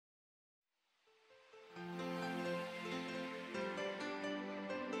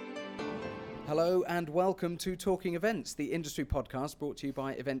Hello and welcome to Talking Events, the industry podcast brought to you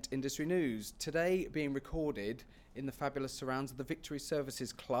by Event Industry News. Today being recorded in the fabulous surrounds of the Victory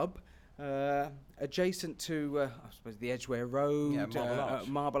Services Club, adjacent to, I suppose, the Edgware Road,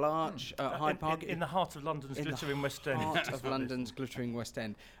 Marble Arch, Hyde Park. In the heart of London's glittering West End. Heart of London's glittering West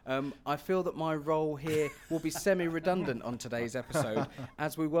End. I feel that my role here will be semi-redundant on today's episode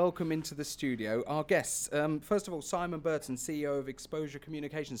as we welcome into the studio our guests. First of all, Simon Burton, CEO of Exposure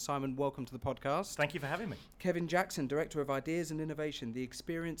Communications. Simon, welcome to the podcast. Thank you for having me. Kevin Jackson, Director of Ideas and Innovation. The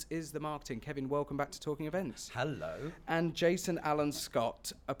experience is the marketing. Kevin, welcome back to Talking Events. Hello. And Jason Allen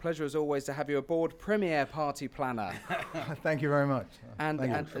Scott, a pleasure as always to have you aboard, Premier Party Planner. Thank you very much. And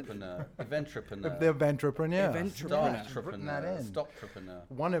Entrepreneur, eventrepreneur. The eventrepreneur. Eventrepreneur. Stoptrepreneur.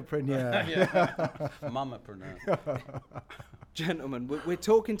 Onepreneur. Mummapreneur. Gentlemen, we're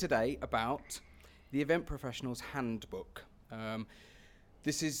talking today about the Event Professional's Handbook.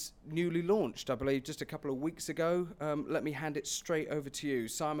 This is newly launched, I believe, just a couple of weeks ago. Let me hand it straight over to you.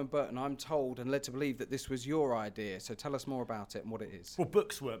 Simon Burton, I'm told and led to believe that this was your idea, so tell us more about it and what it is. Well,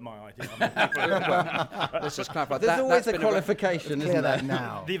 books weren't my idea. Let's just clarify. There's always a qualification, isn't there?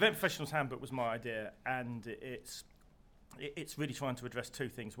 Now. The Event Professional's Handbook was my idea, and it's really trying to address two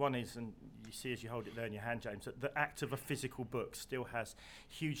things. One is, and you see as you hold it there in your hand, James, that the act of a physical book still has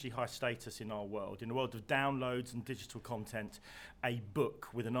hugely high status in our world. In the world of downloads and digital content, a book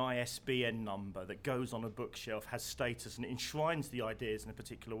with an ISBN number that goes on a bookshelf has status and it enshrines the ideas in a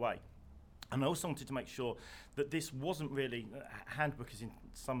particular way. And I also wanted to make sure that this wasn't really, handbook is in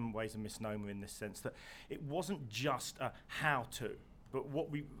some ways a misnomer in this sense, that it wasn't just a how-to. But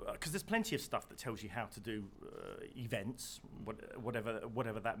because there's plenty of stuff that tells you how to do events,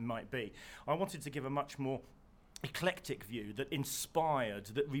 whatever that might be. I wanted to give a much more eclectic view that inspired,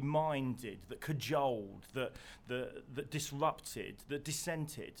 that reminded, that cajoled, that disrupted, that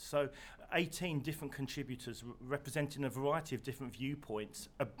dissented. So 18 different contributors representing a variety of different viewpoints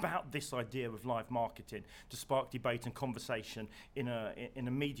about this idea of live marketing to spark debate and conversation in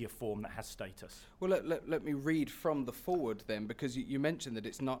a media form that has status. Well, let me read from the forward then, because you mentioned that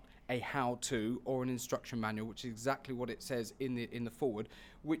it's not a how-to or an instruction manual, which is exactly what it says in the forward,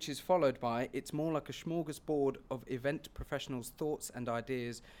 which is followed by, it's more like a smorgasbord of event professionals' thoughts and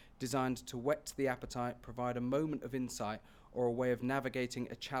ideas designed to whet the appetite, provide a moment of insight, or a way of navigating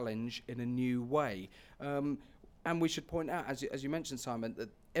a challenge in a new way. And we should point out, as you mentioned, Simon, that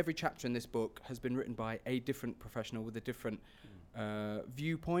every chapter in this book has been written by a different professional with a different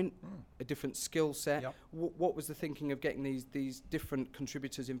viewpoint, a different skill set. Yep. What was the thinking of getting these different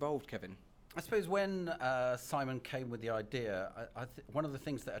contributors involved, Kevin? I suppose when Simon came with the idea, one of the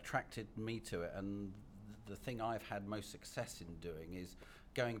things that attracted me to it, and the thing I've had most success in doing, is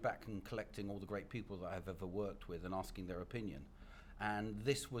going back and collecting all the great people that I've ever worked with and asking their opinion. And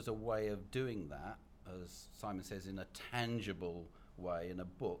this was a way of doing that, as Simon says, in a tangible way, in a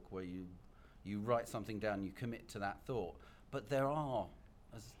book where you write something down, you commit to that thought. But there are,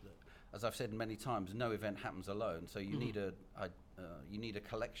 as I've said many times, no event happens alone. So you need a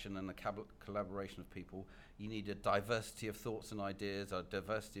collection and a collaboration of people. You need a diversity of thoughts and ideas, a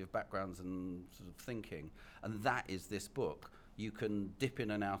diversity of backgrounds and sort of thinking. And that is this book. You can dip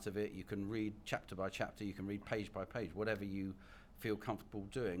in and out of it. You can read chapter by chapter. You can read page by page, whatever you feel comfortable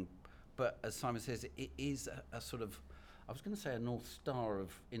doing. But as Simon says, it is a sort of, I was going to say a North Star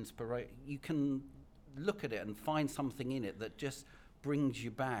of inspiration. You can look at it and find something in it that just brings you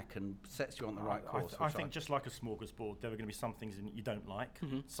back and sets you on the right course. I think just like a smorgasbord, there are going to be some things in it you don't like,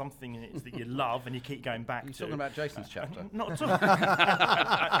 something in it that you love and you keep going back to. You're talking about Jason's chapter? Not at all.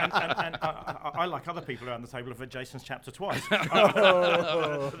 and I, like other people around the table, have read Jason's chapter twice. And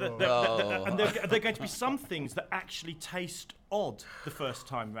there are going to be some things that actually taste odd the first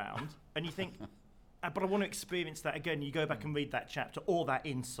time round, and you think, but I want to experience that again. You go back and read that chapter or that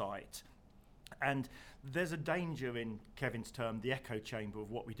insight. And there's a danger in Kevin's term, the echo chamber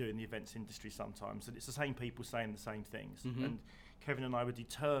of what we do in the events industry sometimes, that it's the same people saying the same things. Mm-hmm. And Kevin and I were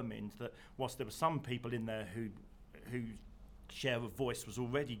determined that whilst there were some people in there whose share of voice was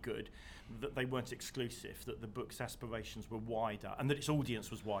already good, that they weren't exclusive, that the book's aspirations were wider and that its audience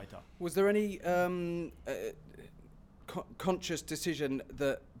was wider. Was there any conscious decision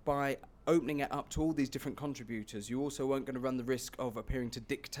that by opening it up to all these different contributors, you also weren't going to run the risk of appearing to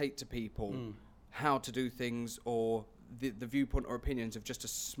dictate to people how to do things or the viewpoint or opinions of just a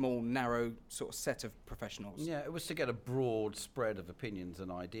small, narrow sort of set of professionals? Yeah, it was to get a broad spread of opinions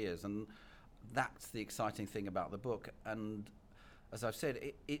and ideas, and that's the exciting thing about the book. And as I've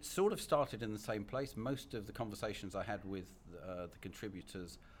said, it sort of started in the same place. Most of the conversations I had with the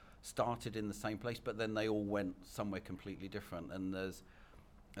contributors started in the same place, but then they all went somewhere completely different. And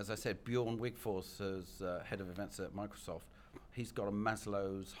as I said, Bjorn Wigforss, as head of events at Microsoft, he's got a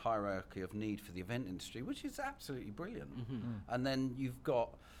Maslow's hierarchy of need for the event industry, which is absolutely brilliant. And then you've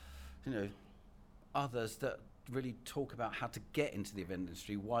got, others that really talk about how to get into the event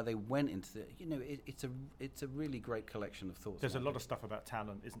industry, why they went into it's a really great collection of thoughts. There's a lot of stuff about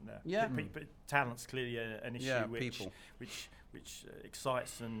talent, isn't there? Yeah. But talent's clearly an issue which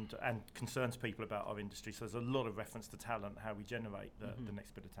excites and concerns people about our industry. So there's a lot of reference to talent, how we generate the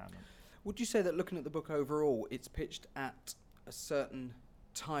next bit of talent. Would you say that looking at the book overall, it's pitched at a certain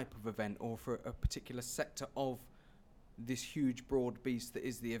type of event or for a particular sector of this huge broad beast that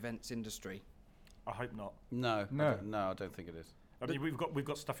is the events industry? I hope not. No, I don't think it is. I mean, we've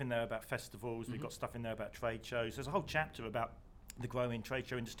got stuff in there about festivals. We've got stuff in there about trade shows. There's a whole chapter about the growing trade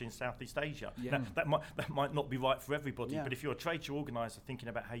show industry in Southeast Asia. Yeah. Now, that might not be right for everybody, Yeah. but if you're a trade show organiser thinking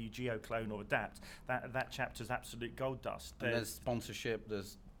about how you geoclone or adapt, that chapter's absolute gold dust. And there's sponsorship.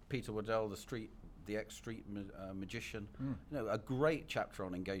 There's Peter Waddell, the ex-street magician. A great chapter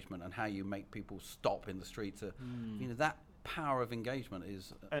on engagement and how you make people stop in the street to, that power of engagement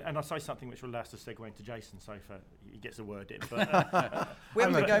is. And I'll say something which will allow us to segue into Jason, so he gets a word in. But we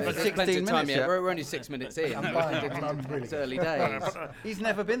haven't been going for There's plenty 16 of time minutes yet. yet. We're only 6 minutes in. It's early days. He's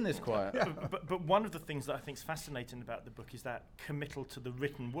never been this quiet. but one of the things that I think is fascinating about the book is that committal to the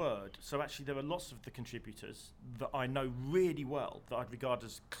written word. So actually there are lots of the contributors that I know really well, that I'd regard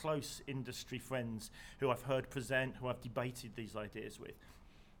as close industry friends who I've heard present, who I've debated these ideas with.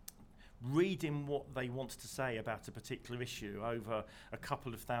 Reading what they want to say about a particular issue over a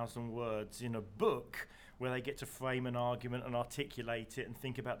couple of thousand words in a book where they get to frame an argument and articulate it and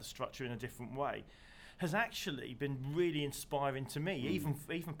think about the structure in a different way has actually been really inspiring to me. Even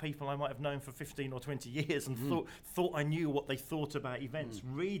people I might have known for 15 or 20 years and thought I knew what they thought about events.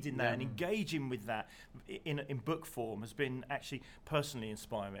 Reading that and engaging with that in book form has been actually personally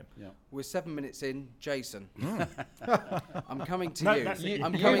inspiring. Yeah. We're 7 minutes in. Jason, I'm coming to No, you. that's it.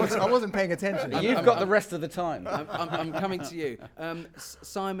 I wasn't paying attention. You've got the rest of the time. I'm coming to you.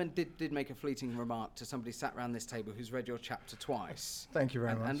 Simon did make a fleeting remark to somebody sat around this table who's read your chapter twice. Thank you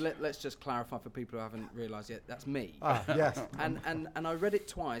very much. And let's just clarify for people who haven't realised yet, that's me. Yes. And I read it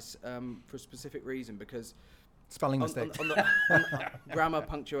twice for a specific reason, because Spelling mistake. on grammar,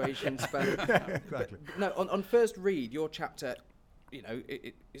 punctuation, spelling. Exactly. No, on first read, your chapter,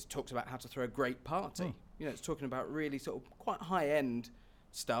 it talks about how to throw a great party. It's talking about really sort of quite high-end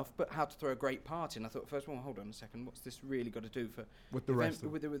stuff, but how to throw a great party. And I thought, first, well, hold on a second, what's this really got to do for With the rest of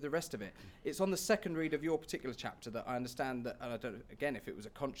it? with the rest of it? It's on the second read of your particular chapter that I understand that, and I don't know, again, if it was a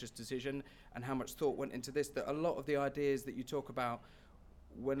conscious decision and how much thought went into this, that a lot of the ideas that you talk about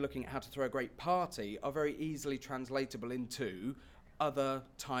when looking at how to throw a great party are very easily translatable into other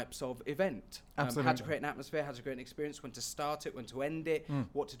types of event. How to Absolutely. create an atmosphere, how to create an experience, when to start it, when to end it,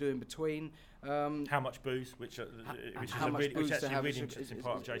 what to do in between. How much booze, which is how a much really, booze which to actually have really is- interesting is-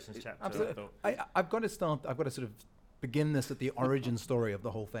 part of is- Jason's is- chapter. Absolutely. I thought. I've got to sort of begin this at the origin story of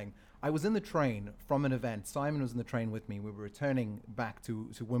the whole thing. I was in the train from an event. Simon was in the train with me. We were returning back to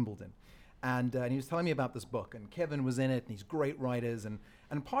Wimbledon. And he was telling me about this book, and Kevin was in it, and these great writers, and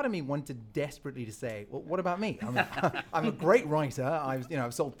part of me wanted desperately to say, well, what about me? I'm a great writer.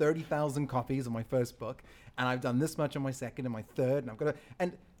 I've sold 30,000 copies of my first book, and I've done this much on my second and my third,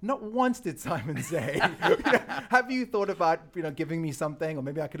 and not once did Simon say, have you thought about giving me something, or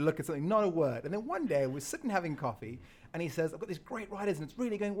maybe I could look at something? Not a word. And then one day we're sitting having coffee, and he says, I've got these great writers, and it's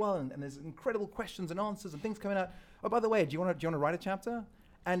really going well, and there's incredible questions and answers and things coming out. Oh, by the way, do you want to write a chapter?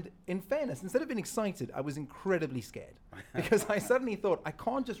 And in fairness, instead of being excited, I was incredibly scared because I suddenly thought I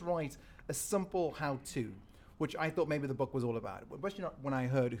can't just write a simple how-to, which I thought maybe the book was all about, especially not when I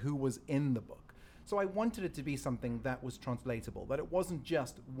heard who was in the book. So I wanted it to be something that was translatable, that it wasn't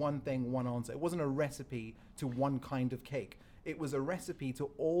just one thing, one answer. It wasn't a recipe to one kind of cake. It was a recipe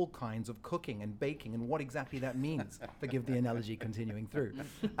to all kinds of cooking and baking and what exactly that means. Forgive the analogy continuing through.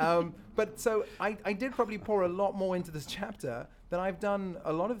 But so I did probably pour a lot more into this chapter than I've done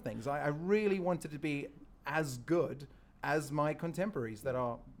a lot of things. I really wanted to be as good as my contemporaries that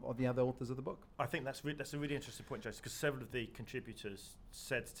are the other authors of the book. I think that's a really interesting point, Jason, because several of the contributors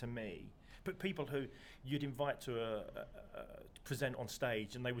said to me, but people who you'd invite to present on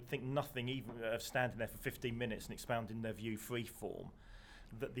stage, and they would think nothing even of standing there for 15 minutes and expounding their view free form,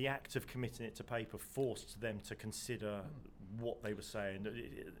 that the act of committing it to paper forced them to consider what they were saying.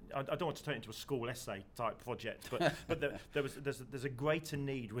 I don't want to turn it into a school essay type project, but there's a greater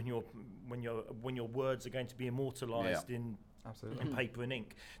need when your words are going to be immortalised in Absolutely. in paper and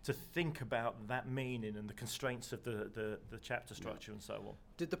ink, to think about that meaning and the constraints of the chapter structure and so on.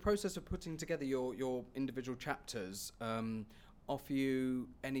 Did the process of putting together your individual chapters offer you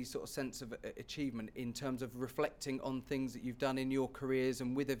any sort of sense of achievement in terms of reflecting on things that you've done in your careers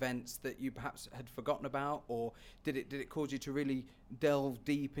and with events that you perhaps had forgotten about, or did it cause you to really delve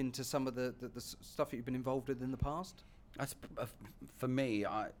deep into some of the stuff that you've been involved with in the past? For me,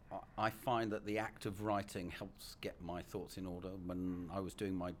 I find that the act of writing helps get my thoughts in order. When I was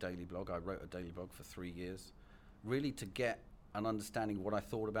doing my daily blog, I wrote a daily blog for 3 years, really to get an understanding of what I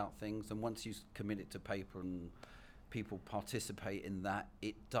thought about things. And once you commit it to paper and people participate in that,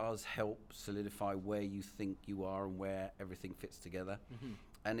 it does help solidify where you think you are and where everything fits together. Mm-hmm.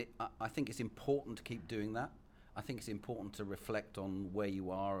 And I think it's important to keep doing that. I think it's important to reflect on where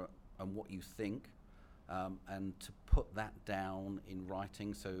you are and what you think, and to put that down in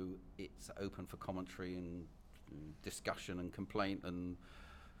writing so it's open for commentary and discussion and complaint and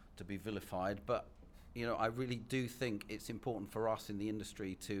to be vilified. But you know, I really do think it's important for us in the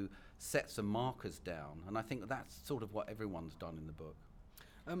industry to set some markers down, and I think that's sort of what everyone's done in the book.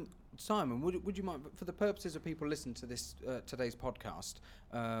 Simon, would you mind, for the purposes of people listening to this today's podcast,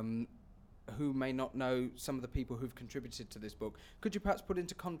 who may not know some of the people who've contributed to this book, could you perhaps put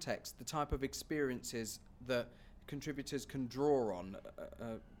into context the type of experiences that contributors can draw on,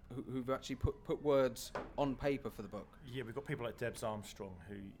 who've actually put words on paper for the book? Yeah, we've got people like Debs Armstrong,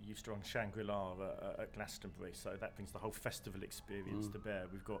 who used to run Shangri-La at Glastonbury, so that brings the whole festival experience to bear.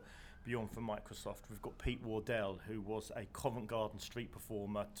 We've got Bjorn from Microsoft. We've got Pete Wardell, who was a Covent Garden street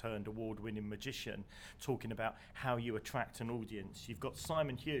performer turned award-winning magician, talking about how you attract an audience. You've got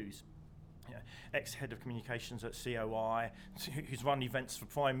Simon Hughes, ex-head of communications at COI, who's run events for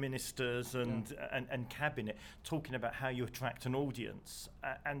prime ministers and cabinet, talking about how you attract an audience.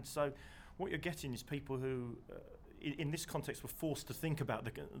 And so what you're getting is people who, in this context, were forced to think about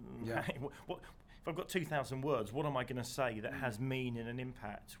if I've got 2,000 words, what am I going to say that has meaning and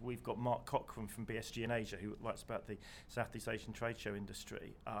impact? We've got Mark Cochran from BSG in Asia, who writes about the Southeast Asian trade show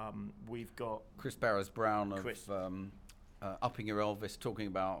industry. We've got Chris Barrows-Brown of Upping Your Elvis, talking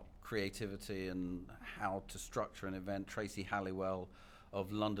about creativity and how to structure an event. Tracy Halliwell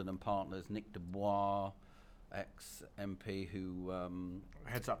of London and Partners. Nick Dubois, ex-MP, who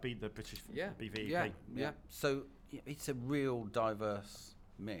heads up the British BVEP. Yeah. So it's a real diverse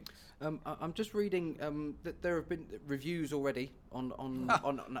mix. I'm just reading that there have been reviews already on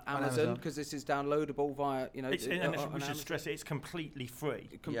Amazon, because this is downloadable via, you know. We should stress it's completely free.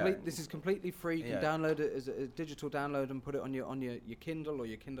 This is completely free. You can download it as a digital download and put it on your Kindle or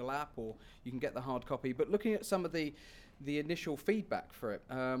your Kindle app, or you can get the hard copy. But looking at some of the initial feedback for it,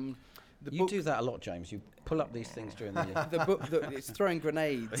 you do that a lot, James. You pull up these things during the year. The book, it's throwing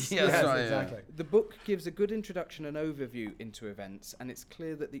grenades. Yes, right, exactly. The book gives a good introduction and overview into events, and it's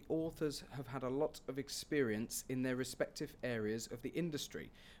clear that the authors have had a lot of experience in their respective areas of the industry.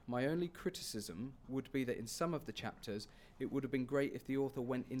 My only criticism would be that in some of the chapters, it would have been great if the author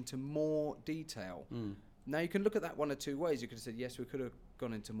went into more detail. Now, you can look at that one or two ways. You could have said, yes, we could have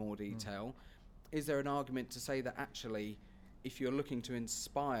gone into more detail. Is there an argument to say that actually, if you're looking to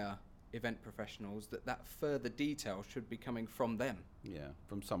inspire event professionals, that further detail should be coming from them?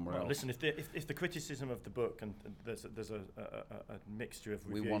 From somewhere else. Listen, if the criticism of the book, and there's a mixture of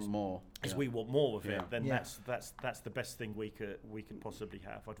reviews, we want more. We want more of it, then that's the best thing we could possibly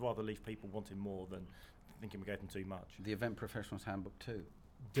have. I'd rather leave people wanting more than thinking we gave them too much. The Event Professionals Handbook too.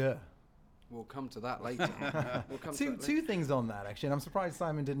 Duh. We'll come to that later. Two things on that, actually, and I'm surprised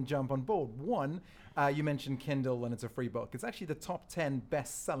Simon didn't jump on board. One, you mentioned Kindle, and it's a free book. It's actually the top 10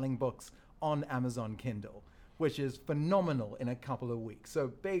 best-selling books on Amazon Kindle, which is phenomenal in a couple of weeks. So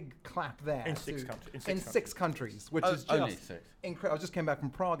big clap there. In six countries. In six countries, which is only just 6. incredible. I just came back from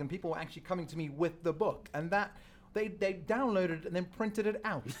Prague, and people were actually coming to me with the book, and that they downloaded it and then printed it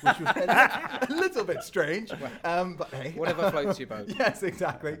out, which was a little bit strange. But hey. Whatever floats your boat. Yes,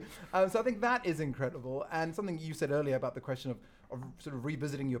 exactly. So I think that is incredible. And something you said earlier about the question of sort of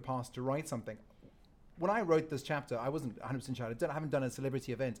revisiting your past to write something. When I wrote this chapter, I wasn't 100% sure. I haven't done a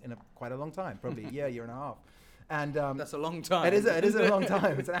celebrity event in quite a long time, probably a year and a half. And that's a long time. It is a long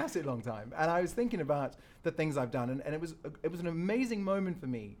time. It's an absolutely long time. And I was thinking about the things I've done, and it was an amazing moment for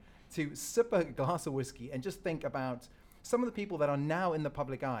me to sip a glass of whiskey and just think about some of the people that are now in the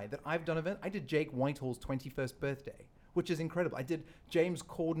public eye that I've done events. I did Jake Whitehall's 21st birthday, which is incredible. I did James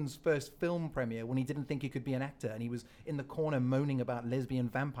Corden's first film premiere when he didn't think he could be an actor, and he was in the corner moaning about lesbian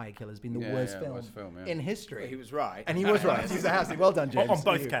vampire killers being the worst film in history. Well, he was right. And he was right. He was absolutely well done, James. On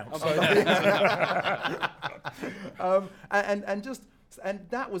both counts. And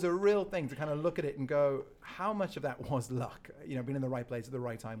that was a real thing to kind of look at it and go, how much of that was luck, being in the right place at the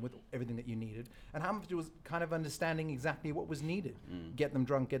right time with everything that you needed, and how much it was kind of understanding exactly what was needed. Get them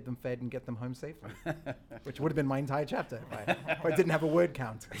drunk, get them fed, and get them home safely, which would have been my entire chapter if I didn't have a word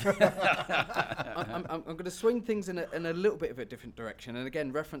count. I'm going to swing things in a little bit of a different direction, and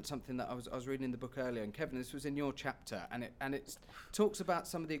again reference something that I was reading in the book earlier. And Kevin, this was in your chapter, and it talks about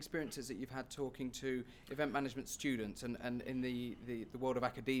some of the experiences that you've had talking to event management students and in the world of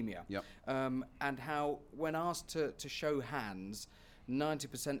academia. Yep. And how when asked to show hands,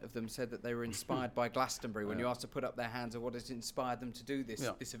 90% of them said that they were inspired by Glastonbury when you asked to put up their hands or what has inspired them to do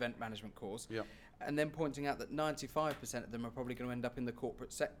this event management course. Yep. And then pointing out that 95% of them are probably going to end up in the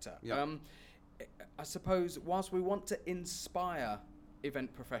corporate sector. Yep. I suppose whilst we want to inspire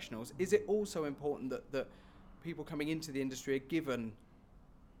event professionals, is it also important that people coming into the industry are given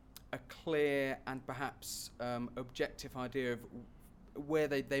a clear and perhaps objective idea of where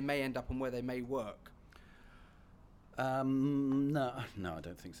they may end up and where they may work? No, I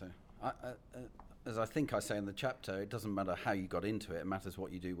don't think so. As I think I say in the chapter, it doesn't matter how you got into it. It matters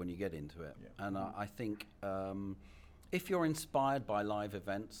what you do when you get into it. Yeah. And I think if you're inspired by live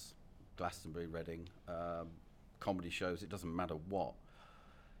events, Glastonbury, Reading, comedy shows, it doesn't matter what,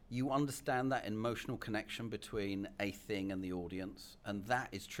 you understand that emotional connection between a thing and the audience. And that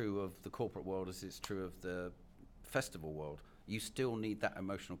is true of the corporate world as it's true of the festival world. You still need that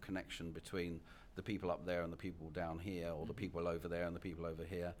emotional connection between the people up there and the people down here, or the people over there and the people over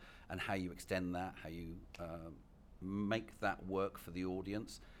here, and how you extend that, how you make that work for the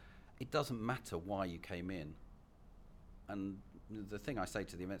audience. It doesn't matter why you came in. And the thing I say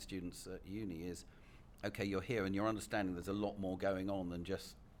to the event students at uni is, okay, you're here and you're understanding there's a lot more going on than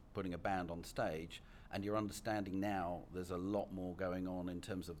just putting a band on stage, and you're understanding now there's a lot more going on in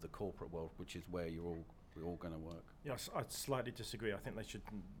terms of the corporate world, which is where we're all going to work. Yes, I'd slightly disagree. I think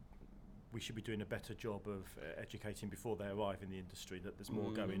we should be doing a better job of educating before they arrive in the industry that there's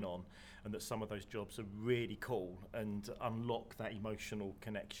more going on, and that some of those jobs are really cool and unlock that emotional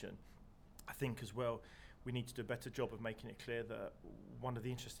connection. I think as well, we need to do a better job of making it clear that one of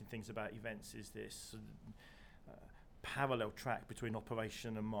the interesting things about events is this parallel track between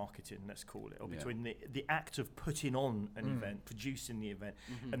operation and marketing, let's call it, or between the act of putting on an event, producing the event,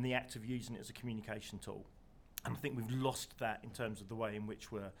 and the act of using it as a communication tool. And I think we've lost that in terms of the way in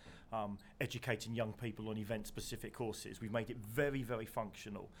which we're educating young people on event-specific courses. We've made it very, very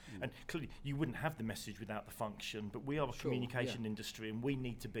functional. And clearly, you wouldn't have the message without the function, but we are a communication industry, and we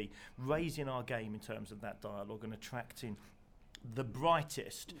need to be raising our game in terms of that dialogue and attracting the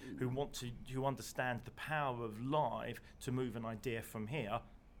brightest who understand the power of live to move an idea from here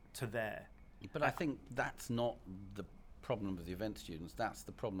to there. But I think that's not the problem of the event students. That's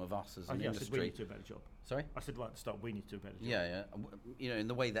the problem of us as an industry. I said we need to do a better job. Sorry? I said right at the start, we need to do a better job. Yeah. In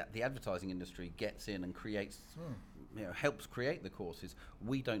the way that the advertising industry gets in and creates, helps create the courses,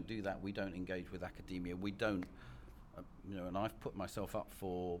 we don't do that. We don't engage with academia. We don't, and I've put myself up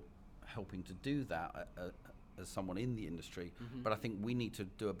for helping to do that as someone in the industry, but I think we need to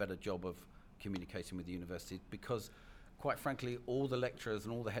do a better job of communicating with the universities, because quite frankly, all the lecturers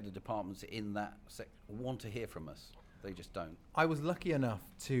and all the head of departments in that sector want to hear from us. They just don't. I was lucky enough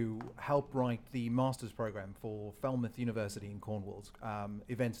to help write the master's program for Falmouth University in Cornwall's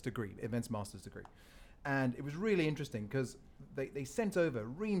events master's degree. And it was really interesting because they sent over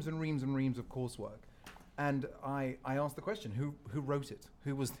reams and reams and reams of coursework. And I asked the question, who wrote it?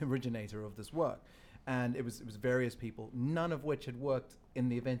 Who was the originator of this work? And it was various people, none of which had worked in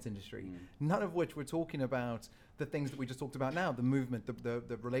the events industry, none of which were talking about the things that we just talked about now, the movement,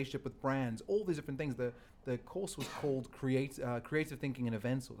 the relationship with brands, all these different things. The course was called Creative Thinking in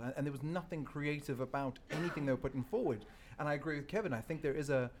Events, and there was nothing creative about anything they were putting forward. And I agree with Kevin. I think there is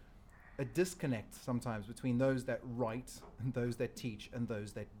a disconnect sometimes between those that write and those that teach and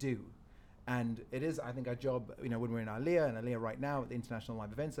those that do. And it is, I think, our job, when we're in ALEA right now at the International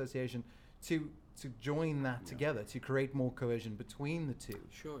Live Event Association, to join that together, to create more cohesion between the two.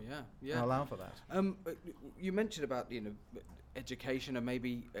 Sure, yeah. And allow for that. You mentioned about education and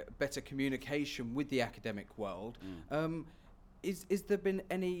maybe better communication with the academic world. Is there been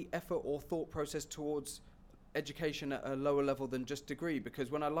any effort or thought process towards education at a lower level than just degree?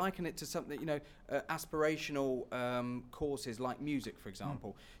 Because when I liken it to something, aspirational courses like music, for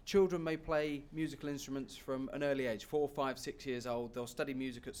example, children may play musical instruments from an early age, 4, 5, 6 years old. They'll study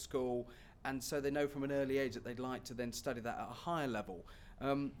music at school, and so they know from an early age that they'd like to then study that at a higher level.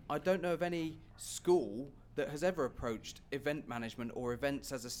 I don't know of any school that has ever approached event management or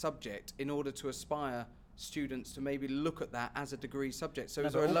events as a subject in order to aspire students to maybe look at that as a degree subject? So No,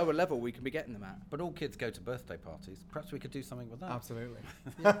 is there a but lower level we can be getting them at? But all kids go to birthday parties. Perhaps we could do something with that. Absolutely.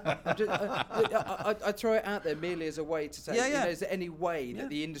 I throw it out there merely as a way to say, Yeah, you yeah. know, is there any way Yeah. that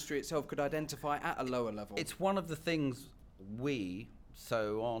the industry itself could identify at a lower level? It's one of the things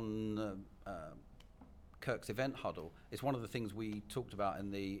so on Kirk's event huddle, it's one of the things we talked about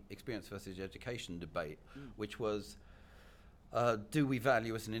in the experience versus education debate, which was, do we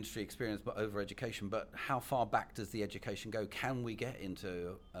value as an industry experience but over education, but how far back does the education go? Can we get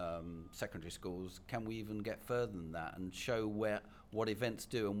into secondary schools? Can we even get further than that and show what events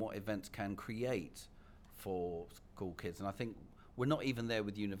do and what events can create for school kids? And I think we're not even there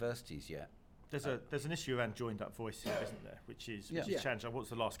with universities yet. There's an issue around joined up voices, isn't there? Which is Yeah. challenging. What's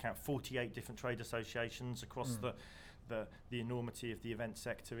the last count? 48 different trade associations across the enormity of the event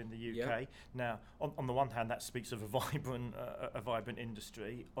sector in the UK. Yeah. Now, on the one hand, that speaks of a vibrant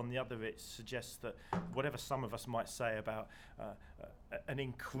industry. On the other, it suggests that whatever some of us might say about an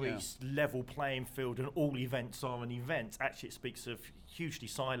increased level playing field and all events are an event, actually it speaks of hugely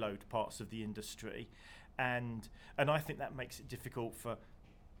siloed parts of the industry, and I think that makes it difficult for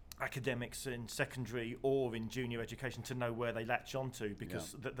academics in secondary or in junior education to know where they latch onto,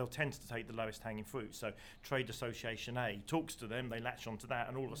 because they'll tend to take the lowest hanging fruit. So Trade Association A talks to them, they latch onto that,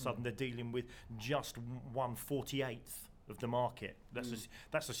 and all of a sudden they're dealing with just 1/48th of the market.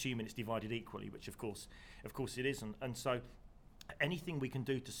 That's assuming it's divided equally, which of course it isn't. And so anything we can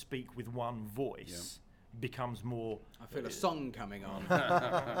do to speak with one voice becomes more. I feel a song coming on.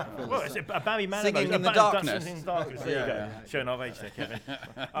 Well, it's a Barry Manilow. Singing in the darkness. Singing in the darkness. There you go. Showing our age there, Kevin.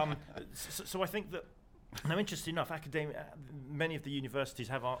 So I think that. Now, interesting enough, many of the universities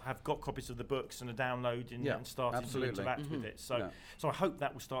have got copies of the books and are downloading and starting to interact with it. So I hope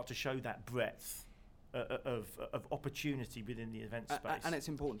that will start to show that breadth of opportunity within the event space. And it's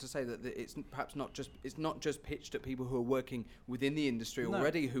important to say that it's perhaps not just pitched at people who are working within the industry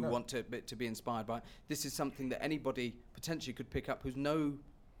already who want to be inspired by it. This is something that anybody potentially could pick up who's no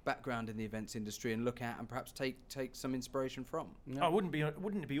background in the events industry and look at and perhaps take some inspiration from. Oh, wouldn't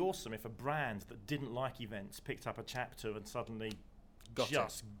it be awesome if a brand that didn't like events picked up a chapter and suddenly got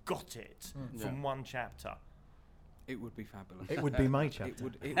it from one chapter? It would be fabulous. It would be my chapter. It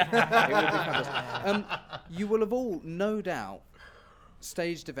would be fabulous. You will have all, no doubt,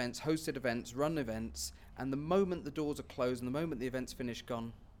 staged events, hosted events, run events, and the moment the doors are closed and the moment the event's finished,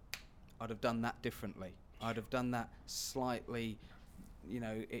 gone, I'd have done that differently. I'd have done that slightly,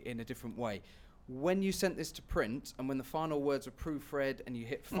 in a different way. When you sent this to print and when the final words were proofread and you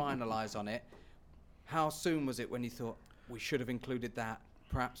hit finalise on it, how soon was it when you thought, we should have included that,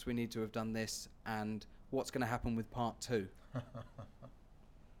 perhaps we need to have done this, and what's going to happen with part 2?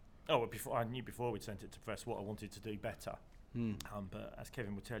 I knew before we'd sent it to press what I wanted to do better. But as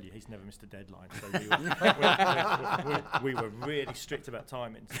Kevin will tell you, he's never missed a deadline. So we were really strict about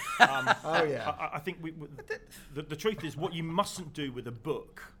timings. I think the truth is, what you mustn't do with a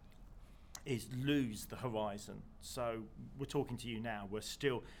book is lose the horizon. So we're talking to you now. We're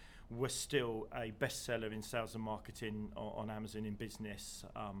still a bestseller in sales and marketing on Amazon in business.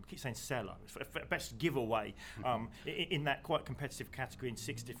 I keep saying seller, best giveaway in that quite competitive category in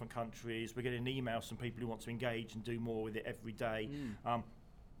 6 different countries. We're getting emails from people who want to engage and do more with it every day.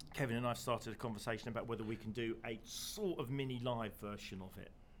 Kevin and I have started a conversation about whether we can do a sort of mini live version of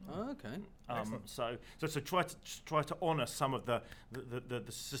it. Oh, okay. So try to honour some of the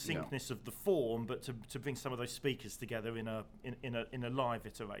succinctness of the form, but to bring some of those speakers together in a live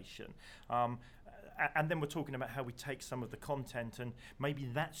iteration. And then we're talking about how we take some of the content, and maybe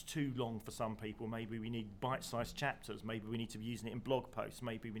that's too long for some people. Maybe we need bite-sized chapters. Maybe we need to be using it in blog posts.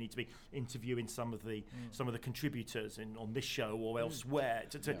 Maybe we need to be interviewing some of the contributors on this show or elsewhere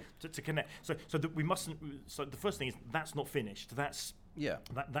to connect. So that we mustn't. So the first thing is that's not finished. That's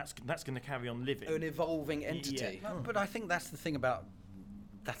going to carry on living. An evolving entity. No, but I think that's the thing about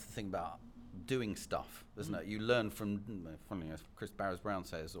doing stuff, isn't it? You learn from, funny as Chris Barrows-Brown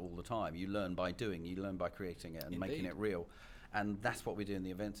says all the time, you learn by doing, you learn by creating it and making it real. And that's what we do in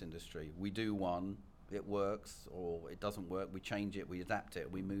the events industry. We do one, it works, or it doesn't work, we change it, we adapt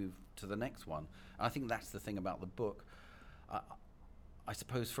it, we move to the next one. And I think that's the thing about the book. I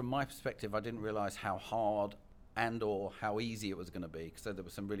suppose from my perspective, I didn't realise how hard and or how easy it was going to be, because there were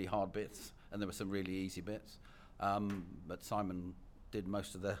some really hard bits and there were some really easy bits. But Simon did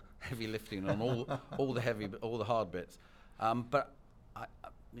most of the heavy lifting on all the hard bits. But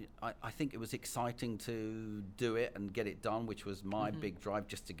I think it was exciting to do it and get it done, which was my big drive,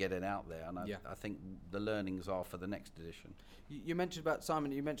 just to get it out there. And I think the learnings are for the next edition. You mentioned about,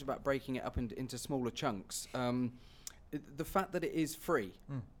 Simon, you mentioned about breaking it up into smaller chunks. The fact that it is free,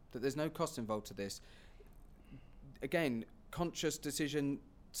 that there's no cost involved to this, again, conscious decision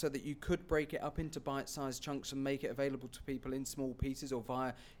so that you could break it up into bite-sized chunks and make it available to people in small pieces or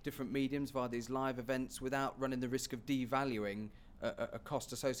via different mediums, via these live events, without running the risk of devaluing a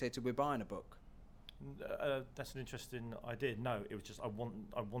cost associated with buying a book? That's an interesting idea. No, it was just I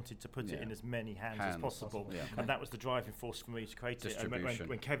wanted to put it in as many hands as Hands possible, yeah. and that was the driving force for me to create it. And Distribution.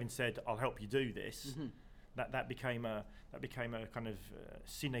 when Kevin said, "I'll help you do this," that became a kind of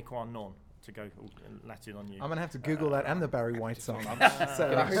sine qua non, to go Latin on you. I'm gonna have to Google that and the Barry White song.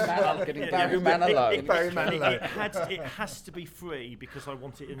 Getting Barry Manilow. Barry Manilow. It has to be free because I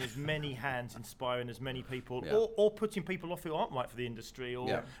want it in as many hands, inspiring as many people, Yeah. or putting people off who aren't right for the industry, or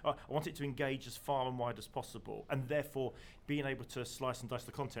Yeah. I want it to engage as far and wide as possible, and therefore being able to slice and dice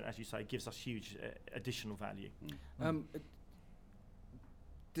the content, as you say, gives us huge additional value.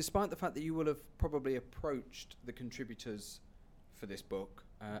 Despite the fact that you will have probably approached the contributors for this book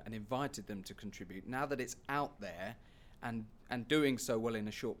and invited them to contribute, now that it's out there and doing so well in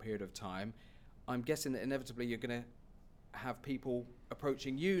a short period of time, I'm guessing that inevitably you're going to have people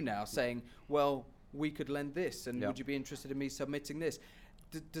approaching you now saying, well, we could lend this, and would you be interested in me submitting this?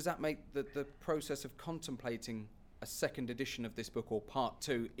 Does that make the process of contemplating a second edition of this book or part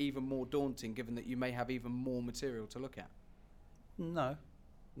 2 even more daunting, given that you may have even more material to look at? No.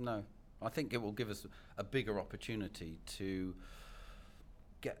 I think it will give us a bigger opportunity to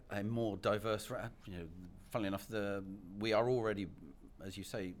get a more diverse. Funnily enough, we are already, as you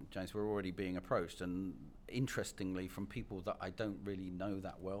say, James, we're already being approached, and interestingly, from people that I don't really know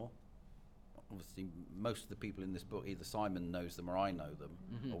that well. Obviously, most of the people in this book, either Simon knows them or I know them,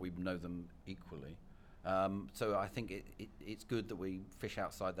 or we know them equally. So I think it's good that we fish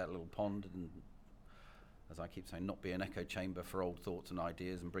outside that little pond and, as I keep saying, not be an echo chamber for old thoughts and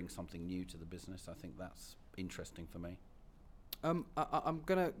ideas and bring something new to the business. I think that's interesting for me. I'm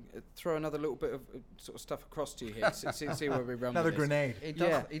going to throw another little bit of sort of stuff across to you here, see where we run Another with this. grenade.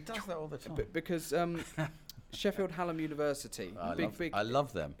 It does that all the time. Because Sheffield Hallam University, I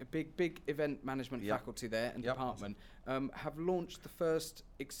love them. a big event management faculty there and department, have launched the first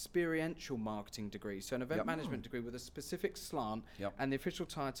experiential marketing degree. So an event management degree with a specific slant, and the official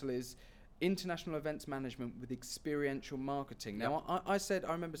title is International Events Management with Experiential Marketing. Now, I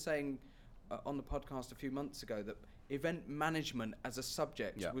remember saying on the podcast a few months ago that event management as a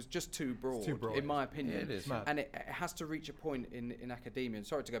subject was just too broad, in my opinion. It is. And it has to reach a point in academia, and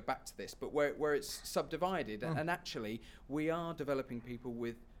sorry to go back to this, but where it's subdivided, and actually we are developing people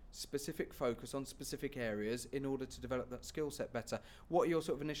with specific focus on specific areas in order to develop that skill set better. What are your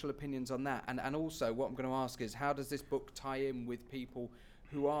sort of initial opinions on that? And also what I'm going to ask is, how does this book tie in with people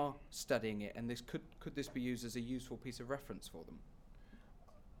who are studying it, and this could this be used as a useful piece of reference for them?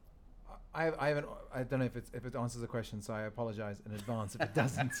 I don't know if it answers the question, so I apologize in advance if it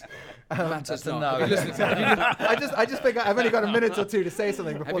doesn't. Matters not. no. Have you listened to I just think I've only got a minute or two to say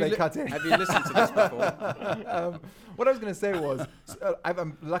something before they cut in. Have you listened to this before? What I was going to say was,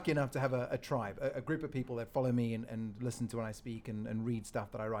 I'm lucky enough to have a tribe, a group of people that follow me and listen to when I speak and read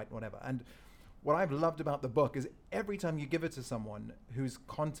stuff that I write, whatever. And what I've loved about the book is every time you give it to someone who's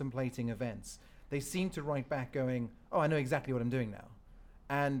contemplating events, they seem to write back going, oh, I know exactly what I'm doing now.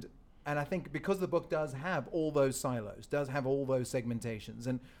 And I think because the book does have all those silos, does have all those segmentations,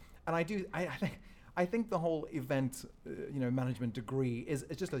 and I think the whole event management degree is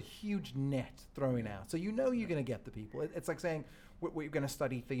just a huge net throwing out. So you're going to get the people. It's like saying we're going to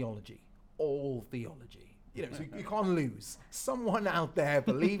study theology, all theology. So you can't lose. Someone out there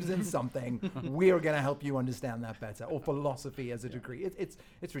believes in something. We are going to help you understand that better. Or philosophy as a degree.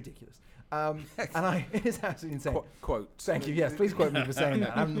 It's ridiculous. It is absolutely insane. Quotes. Thank you. Yes, please quote me for saying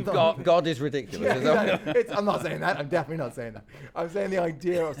that. God is ridiculous. I'm not saying that. I'm definitely not saying that. I'm saying the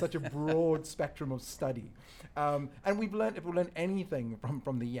idea of such a broad spectrum of study. And if we've learned anything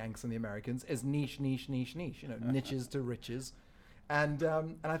from the Yanks and the Americans, is niche. Niches to riches. And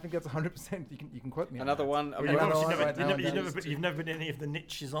I think that's 100%. You can quote me. Another one. You've never been in any of the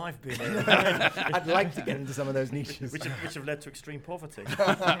niches I've been in. I'd like to get into some of those niches, which have led to extreme poverty.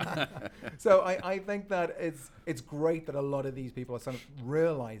 So I think that it's great that a lot of these people are sort of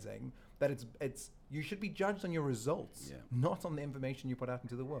realizing that it's you should be judged on your results, not on the information you put out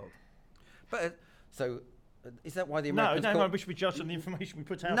into the world. But is that why the Americans? No, we should be judged on the information we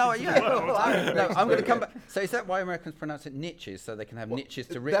put out. I'm going to come back. So is that why Americans pronounce it niches, so they can have niches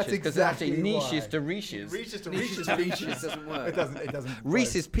to riches? That's exactly because actually niches to riches. Riches to Niches doesn't work. It doesn't.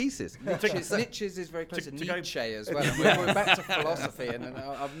 Reese's Pieces. Niches is very close to Nietzsche as well. We're back to philosophy, and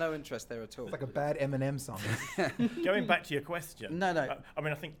I've no interest there at all. It's like a bad Eminem song. Going back to your question. No.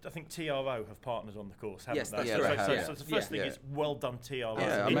 I think TRO have partnered on the course, haven't yes, they? that's correct. So the first thing is well done, TRO.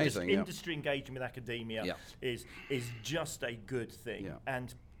 Yeah, amazing. Industry engaging with academia. Yeah. is just a good thing. Yeah.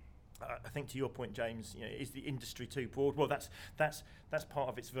 And I think to your point, James, is the industry too broad? Well, that's part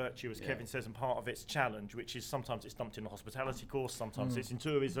of its virtue, as Kevin says, and part of its challenge, which is sometimes it's dumped in a hospitality course, sometimes it's in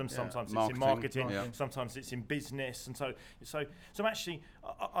tourism, sometimes it's in marketing, sometimes it's in business, and so actually,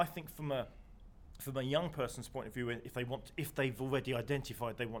 I think from a young person's point of view, if they've already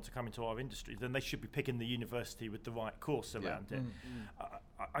identified they want to come into our industry, then they should be picking the university with the right course around it.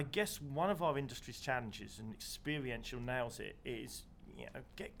 I guess one of our industry's challenges, and Experiential nails it, is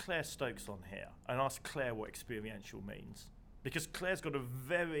get Claire Stokes on here and ask Claire what experiential means, because Claire's got a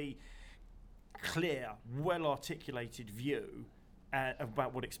very clear, well-articulated view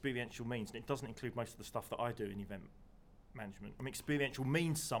about what experiential means, and it doesn't include most of the stuff that I do in event management. I mean, experiential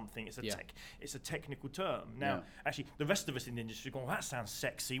means something. It's a technical term. Now, actually, the rest of us in the industry go, well, that sounds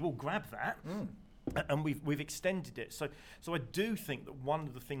sexy. We'll grab that. And we've extended it. So I do think that one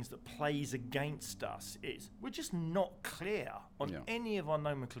of the things that plays against us is we're just not clear on any of our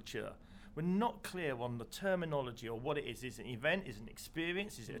nomenclature. We're not clear on the terminology or what it is. Is it an event? Is it an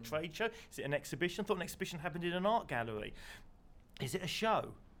experience? Is it a trade show? Is it an exhibition? I thought an exhibition happened in an art gallery. Is it a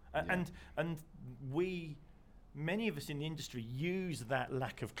show? And many of us in the industry use that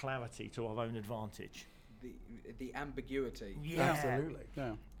lack of clarity to our own advantage. The ambiguity. Yeah. Absolutely.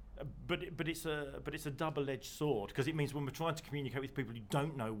 Yeah. But it's a double-edged sword, because it means when we're trying to communicate with people who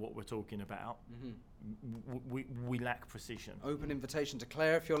don't know what we're talking about, we lack precision. Open invitation to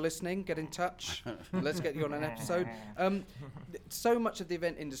Claire, if you're listening, get in touch. Let's get you on an episode. So much of the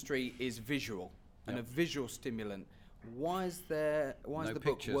event industry is visual and a visual stimulant. Why is the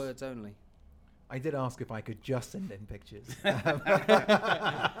pictures. book words only? I did ask if I could just send in pictures. But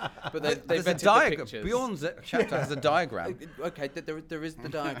they there's a vetted the diagram. pictures. Bjorn's chapter has a diagram. Okay, there is the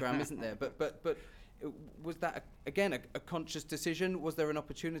diagram, isn't there? But was that again a conscious decision? Was there an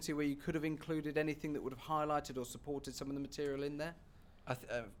opportunity where you could have included anything that would have highlighted or supported some of the material in there?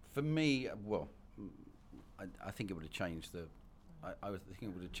 For me, I think it would have changed the. I was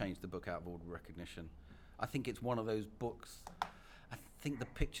thinking it would have changed the book out of order recognition. I think it's one of those books. I think the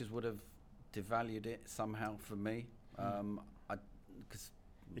pictures would have devalued it somehow for me, because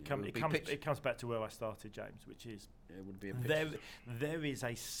it comes back to where I started, James, which is it would be a there is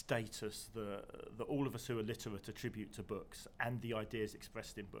a status that all of us who are literate attribute to books and the ideas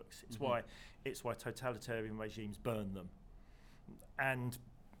expressed in books. It's why totalitarian regimes burn them, and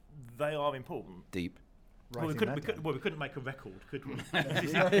they are important. deep. Well, we couldn't make a record, could we?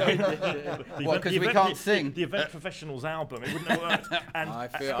 Well, because we can't sing. The Event Professionals album, it wouldn't have worked. And I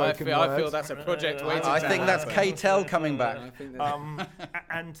feel that's a project waiting. I think that's K-Tel coming back.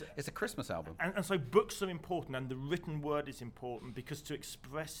 And it's a Christmas album. And so books are important, and the written word is important, because to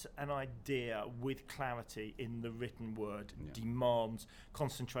express an idea with clarity in the written word demands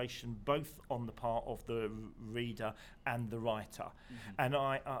concentration, both on the part of the reader and the writer. And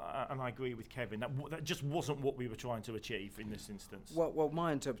I agree with Kevin. That just wasn't what we were trying to achieve in this instance. Well,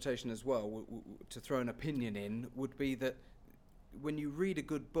 my interpretation as well, to throw an opinion in, would be that when you read a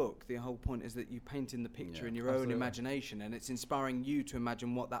good book, the whole point is that you paint in the picture in your own imagination, and it's inspiring you to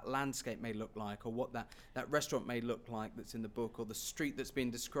imagine what that landscape may look like, or what that restaurant may look like that's in the book, or the street that's been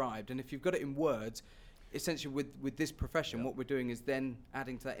described. And if you've got it in words, essentially with this profession, what we're doing is then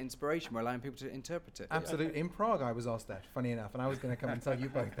adding to that inspiration. We're allowing people to interpret it. Absolutely. In Prague, I was asked that, funny enough, and I was going to come and tell you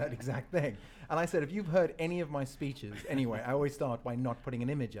both that exact thing. And I said, if you've heard any of my speeches, anyway, I always start by not putting an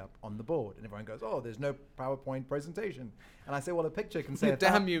image up on the board. And everyone goes, oh, there's no PowerPoint presentation. And I say, well, a picture can say,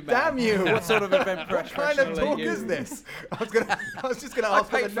 damn you, man. Damn you. What sort of event What kind of talk is this? I was just going to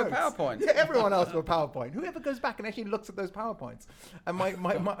ask paid for the for notes. PowerPoint. Yeah, everyone asks for a PowerPoint. Whoever goes back and actually looks at those PowerPoints? And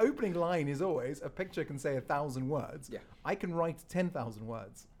my opening line is always, a picture can say 1,000 words. Yeah. I can write 10,000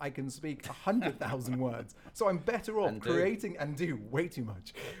 words. I can speak 100,000 words. So I'm better off And creating and do way too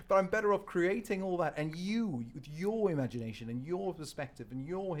much. But I'm better off creating all that, and you, with your imagination and your perspective and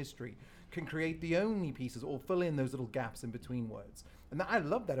your history, can create the only pieces or fill in those little gaps in between words. And I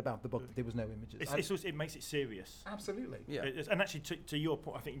love that about the book, that there was no images. It makes it serious. Absolutely. Yeah. And actually, to your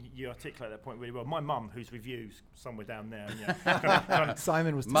point, I think you articulate that point really well. My mum, whose reviews somewhere down there,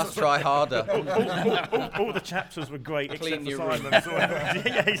 Simon was Must try harder. all the chapters were great, Clean except your for room.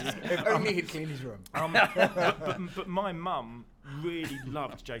 Simon. If only he'd cleaned his room. But my mum really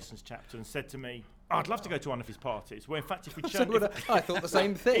loved Jason's chapter and said to me, I'd love to go to one of his parties. Where, in fact, if we'd shown, I thought the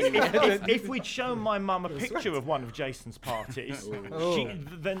same thing. if we'd shown my mum a picture of one of Jason's parties,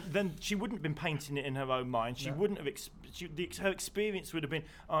 then she wouldn't have been painting it in her own mind. She wouldn't have. Her experience would have been,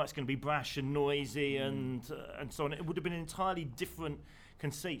 it's going to be brash and noisy and so on. It would have been an entirely different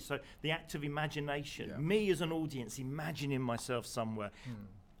conceit. So the act of imagination, me as an audience imagining myself somewhere.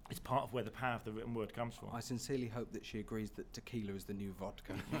 it's part of where the power of the written word comes from. I sincerely hope that she agrees that tequila is the new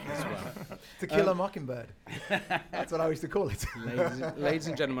vodka as well. Tequila Mockingbird. That's what I used to call it. Ladies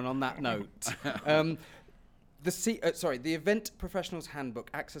and gentlemen, on that note, the Event Professionals Handbook,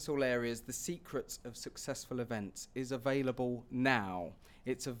 Access All Areas, The Secrets of Successful Events, is available now.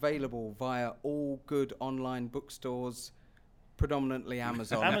 It's available via all good online bookstores, predominantly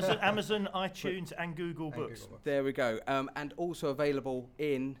Amazon. Amazon, iTunes, and Google Books. There we go. And also available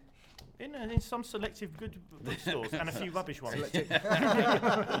in some selective good bookstores and a few rubbish ones.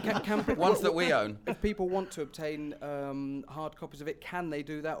 Ones that we own. If people want to obtain hard copies of it, can they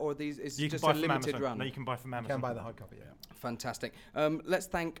do that, or is You just can a buy from limited Amazon. run? No, you can buy from You Amazon. can buy the hard copy, yeah. Fantastic. Let's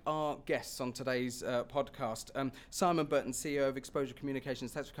thank our guests on today's podcast. Simon Burton, CEO of Exposure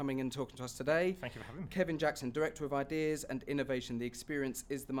Communications. Thanks for coming in and talking to us today. Thank you for having me. Kevin Jackson, Director of Ideas and Innovation. The experience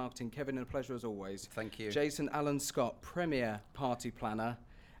is the marketing. Kevin, a pleasure as always. Thank you. Jason Allen Scott, Premier Party Planner,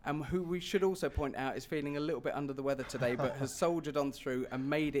 and who we should also point out is feeling a little bit under the weather today, but has soldiered on through and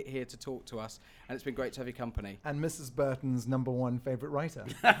made it here to talk to us. And it's been great to have your company. And Mrs. Burton's #1 favourite writer.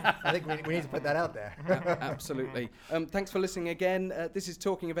 I think we need to put that out there. Absolutely. Thanks for listening again. This is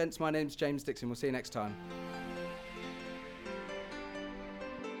Talking Events. My name's James Dixon. We'll see you next time.